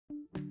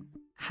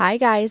Hi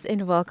guys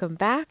and welcome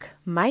back.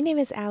 My name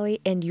is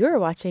Allie and you're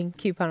watching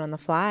Coupon on the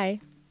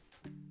Fly.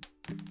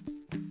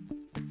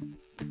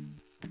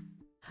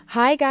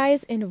 Hi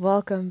guys and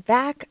welcome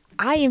back.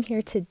 I am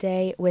here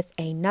today with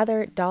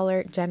another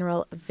Dollar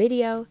General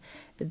video.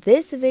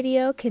 This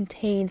video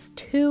contains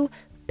two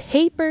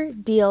paper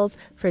deals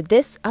for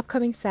this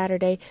upcoming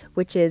Saturday,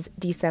 which is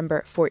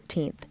December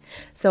 14th.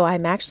 So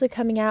I'm actually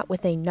coming out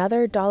with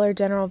another Dollar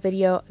General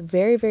video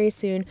very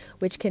soon,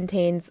 which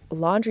contains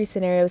laundry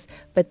scenarios,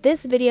 but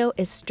this video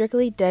is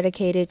strictly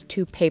dedicated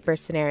to paper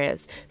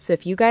scenarios. So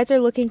if you guys are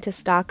looking to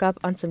stock up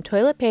on some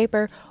toilet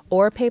paper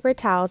or paper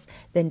towels,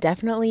 then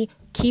definitely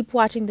keep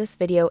watching this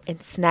video and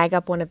snag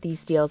up one of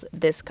these deals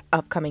this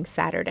upcoming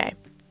Saturday.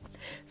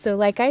 So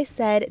like I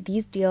said,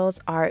 these deals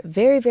are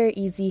very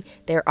easy.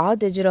 They're all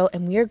digital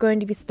and we are going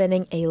to be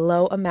spending a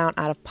low amount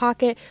out of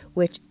pocket,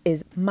 which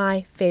is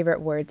my favorite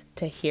words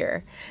to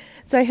hear.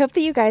 So I hope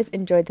that you guys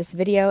enjoyed this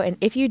video, and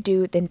if you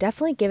do, then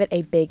definitely give it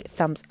a big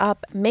thumbs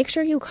up. Make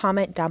sure you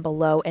comment down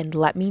below and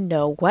let me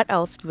know what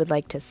else you would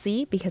like to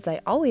see, because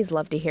I always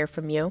love to hear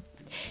from you.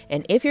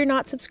 And if you're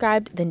not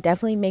subscribed, then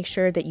definitely make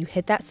sure that you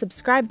hit that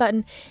subscribe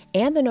button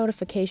and the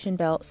notification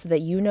bell so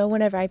that you know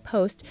whenever I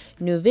post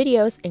new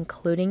videos,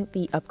 including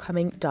the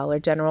upcoming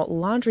Dollar General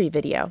laundry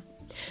video.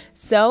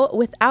 So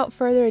without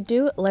further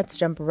ado, let's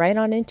jump right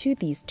on into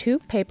these two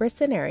paper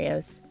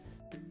scenarios.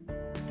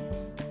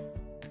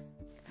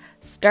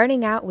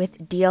 Starting out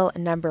with deal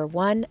number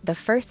one, the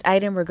first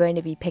item we're going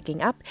to be picking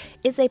up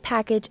is a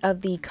package of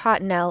the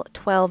Cottonelle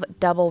 12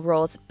 double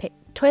rolls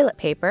toilet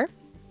paper.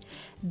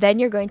 Then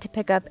you're going to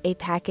pick up a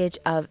package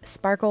of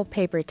Sparkle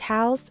paper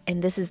towels,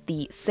 and this is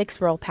the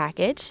 6-roll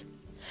package.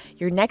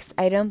 Your next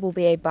item will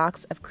be a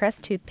box of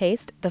Crest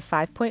toothpaste, the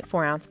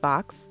 5.4 ounce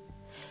box.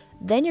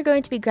 Then you're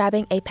going to be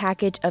grabbing a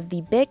package of the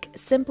Bic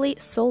Simply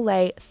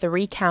Soleil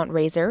 3-count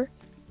razor.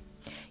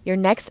 Your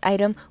next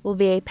item will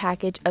be a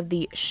package of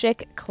the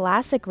Schick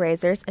Classic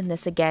razors, and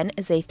this again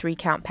is a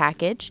 3-count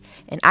package,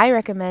 and I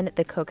recommend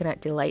the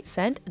Coconut Delight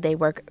scent. They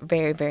work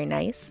very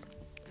nice.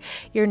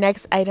 Your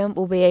next item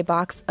will be a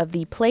box of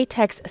the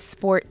Playtex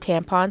Sport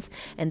tampons,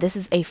 and this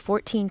is a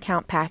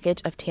 14-count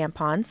package of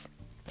tampons.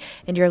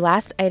 And your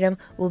last item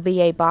will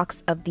be a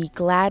box of the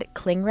Glad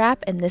cling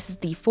wrap, and this is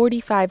the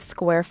 45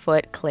 square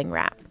foot cling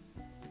wrap.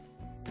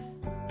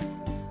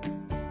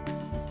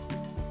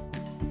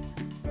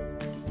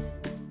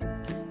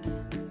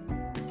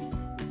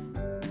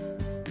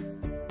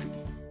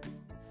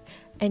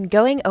 And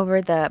going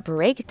over the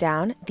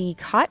breakdown, the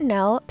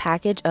Cottonelle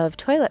package of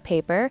toilet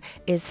paper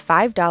is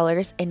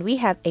 $5 and we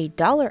have a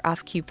 $1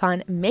 off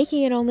coupon,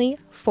 making it only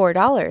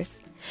 $4.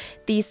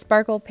 These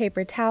Sparkle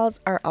paper towels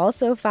are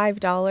also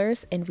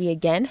 $5 and we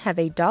again have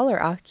a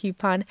 $1 off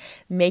coupon,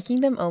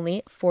 making them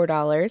only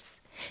 $4.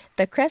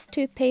 The Crest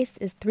toothpaste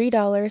is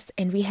 $3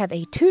 and we have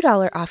a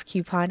 $2 off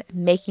coupon,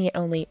 making it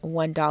only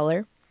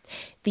 $1.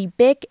 The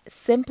Bic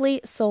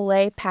Simply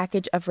Soleil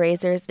package of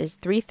razors is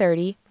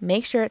 $3.30.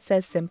 Make sure it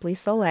says Simply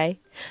Soleil,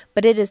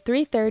 but it is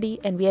 $3.30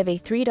 and we have a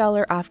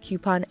 $3 off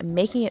coupon,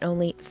 making it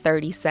only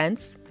 30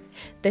 cents.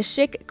 The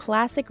Schick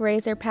Classic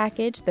razor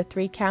package, the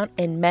 3-count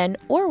in men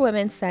or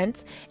women's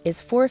scents,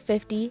 is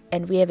 $4.50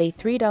 and we have a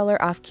 $3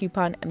 off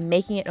coupon,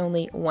 making it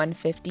only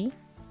 $1.50.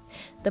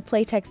 The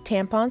Playtex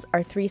tampons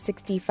are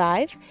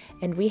 $3.65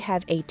 and we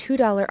have a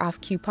 $2 off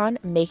coupon,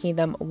 making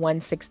them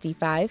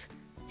 $1.65.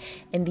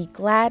 And the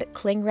Glad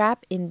cling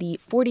wrap in the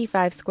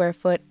 45 square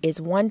foot is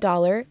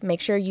 $1.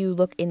 Make sure you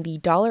look in the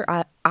dollar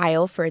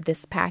aisle for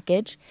this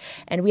package.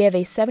 And we have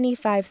a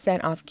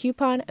 75-cent off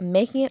coupon,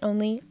 making it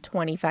only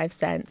 25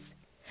 cents.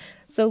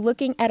 So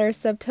looking at our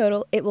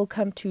subtotal, it will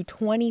come to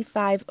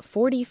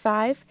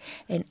 $25.45.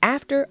 And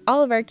after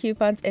all of our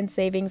coupons and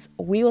savings,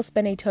 we will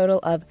spend a total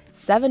of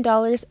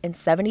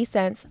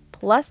 $7.70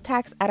 plus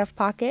tax out of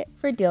pocket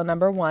for deal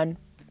number one.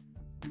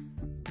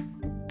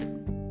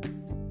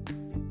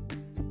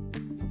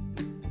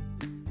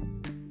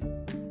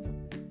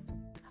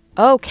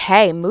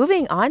 Okay,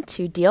 moving on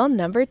to deal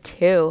number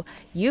two.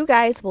 You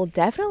guys will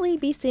definitely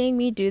be seeing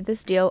me do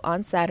this deal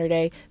on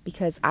Saturday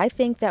because I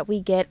think that we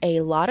get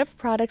a lot of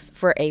products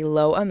for a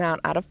low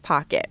amount out of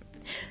pocket.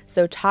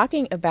 So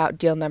talking about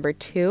deal number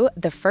two,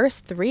 the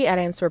first 3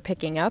 items we're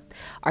picking up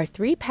are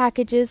 3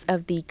 packages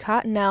of the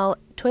Cottonelle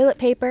toilet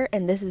paper,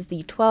 and this is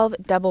the 12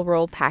 double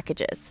roll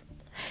packages.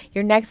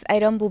 Your next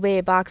item will be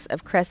a box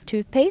of Crest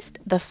toothpaste,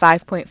 the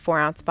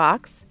 5.4 ounce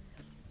box.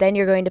 Then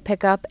you're going to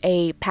pick up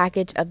a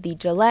package of the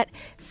Gillette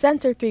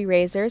Sensor 3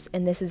 razors,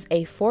 and this is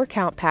a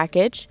 4-count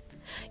package.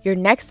 Your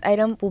next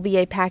item will be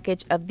a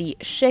package of the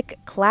Schick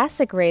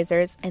Classic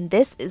razors, and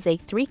this is a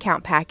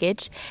 3-count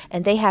package,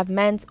 and they have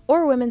men's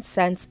or women's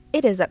scents.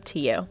 It is up to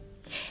you.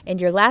 And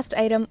your last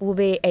item will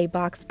be a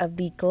box of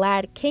the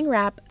Glad cling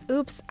wrap.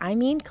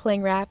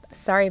 Cling wrap.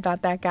 Sorry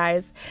about that,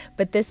 guys.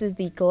 But this is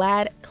the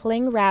Glad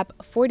cling wrap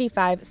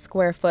 45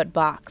 square foot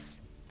box.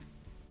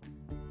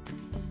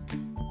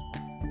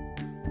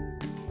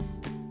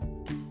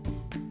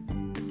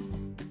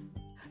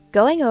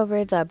 Going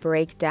over the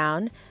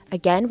breakdown,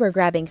 Again, we're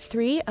grabbing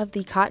 3 of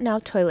the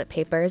Cottonelle toilet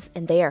papers,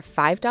 and they are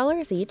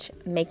 $5 each,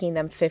 making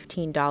them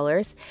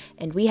 $15,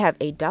 and we have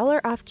a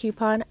 $1 off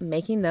coupon,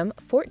 making them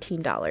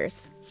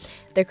 $14.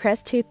 The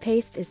Crest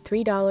toothpaste is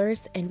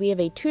 $3, and we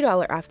have a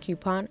 $2 off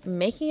coupon,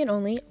 making it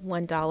only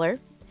 $1.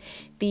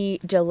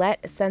 The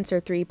Gillette Sensor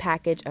 3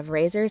 package of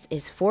razors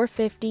is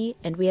 $4.50,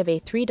 and we have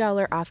a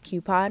 $3 off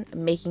coupon,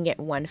 making it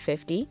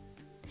 $1.50.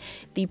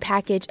 The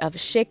package of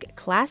Schick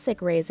Classic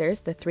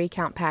razors, the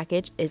 3-count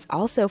package, is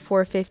also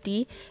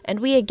 $4.50, and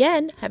we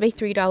again have a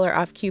 $3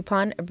 off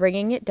coupon,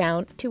 bringing it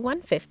down to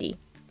 $1.50.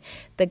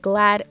 The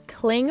Glad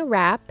Cling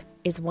Wrap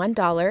is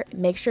 $1.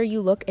 Make sure you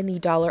look in the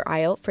dollar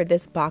aisle for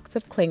this box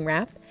of cling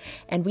wrap,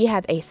 and we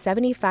have a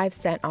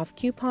 75-cent off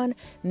coupon,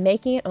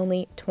 making it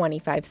only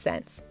 25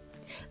 cents.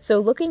 So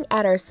looking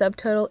at our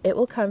subtotal, it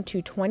will come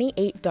to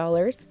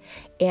 $28,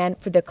 and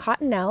for the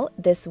Cottonelle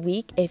this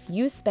week, if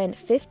you spend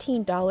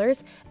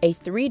 $15, a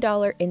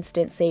 $3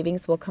 instant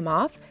savings will come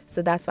off,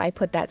 so that's why I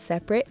put that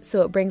separate,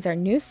 so it brings our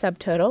new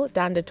subtotal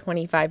down to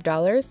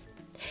 $25.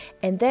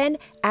 And then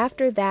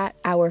after that,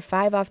 our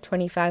 5 off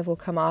 25 will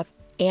come off,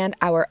 and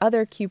our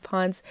other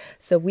coupons,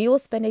 so we will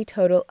spend a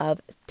total of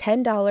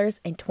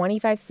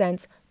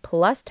 $10.25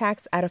 plus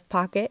tax out of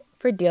pocket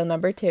for deal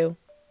number 2.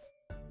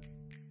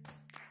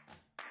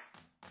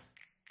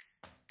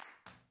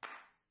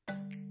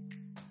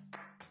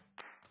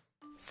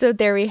 So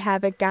there we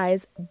have it,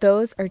 guys.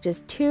 Those are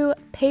just 2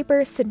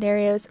 paper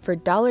scenarios for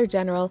Dollar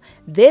General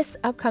this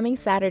upcoming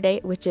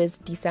Saturday, which is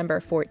December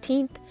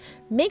 14th.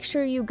 Make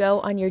sure you go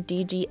on your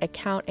DG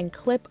account and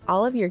clip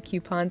all of your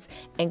coupons,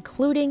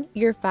 including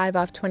your 5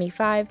 off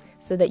 25,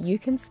 so that you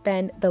can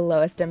spend the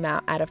lowest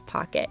amount out of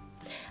pocket.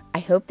 I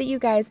hope that you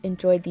guys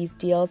enjoyed these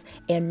deals,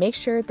 and make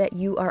sure that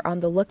you are on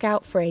the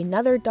lookout for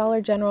another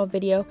Dollar General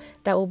video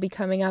that will be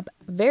coming up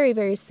very,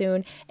 very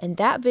soon, and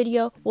that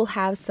video will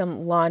have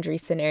some laundry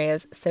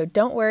scenarios, so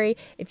don't worry.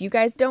 If you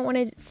guys don't want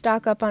to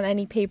stock up on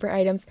any paper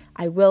items,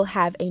 I will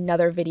have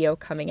another video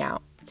coming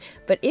out.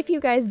 But if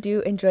you guys do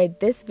enjoy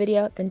this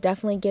video, then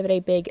definitely give it a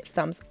big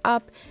thumbs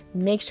up.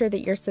 Make sure that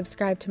you're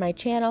subscribed to my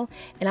channel,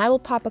 and I will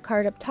pop a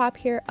card up top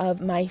here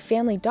of my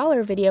Family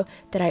Dollar video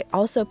that I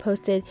also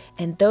posted,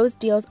 and those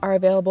deals are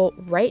available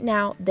right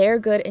now. They're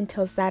good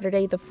until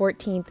Saturday the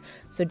 14th,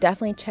 so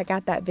definitely check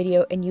out that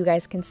video and you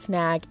guys can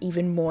snag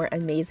even more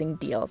amazing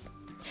deals.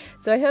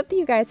 So I hope that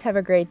you guys have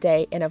a great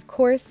day, and of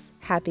course,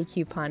 happy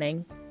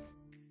couponing.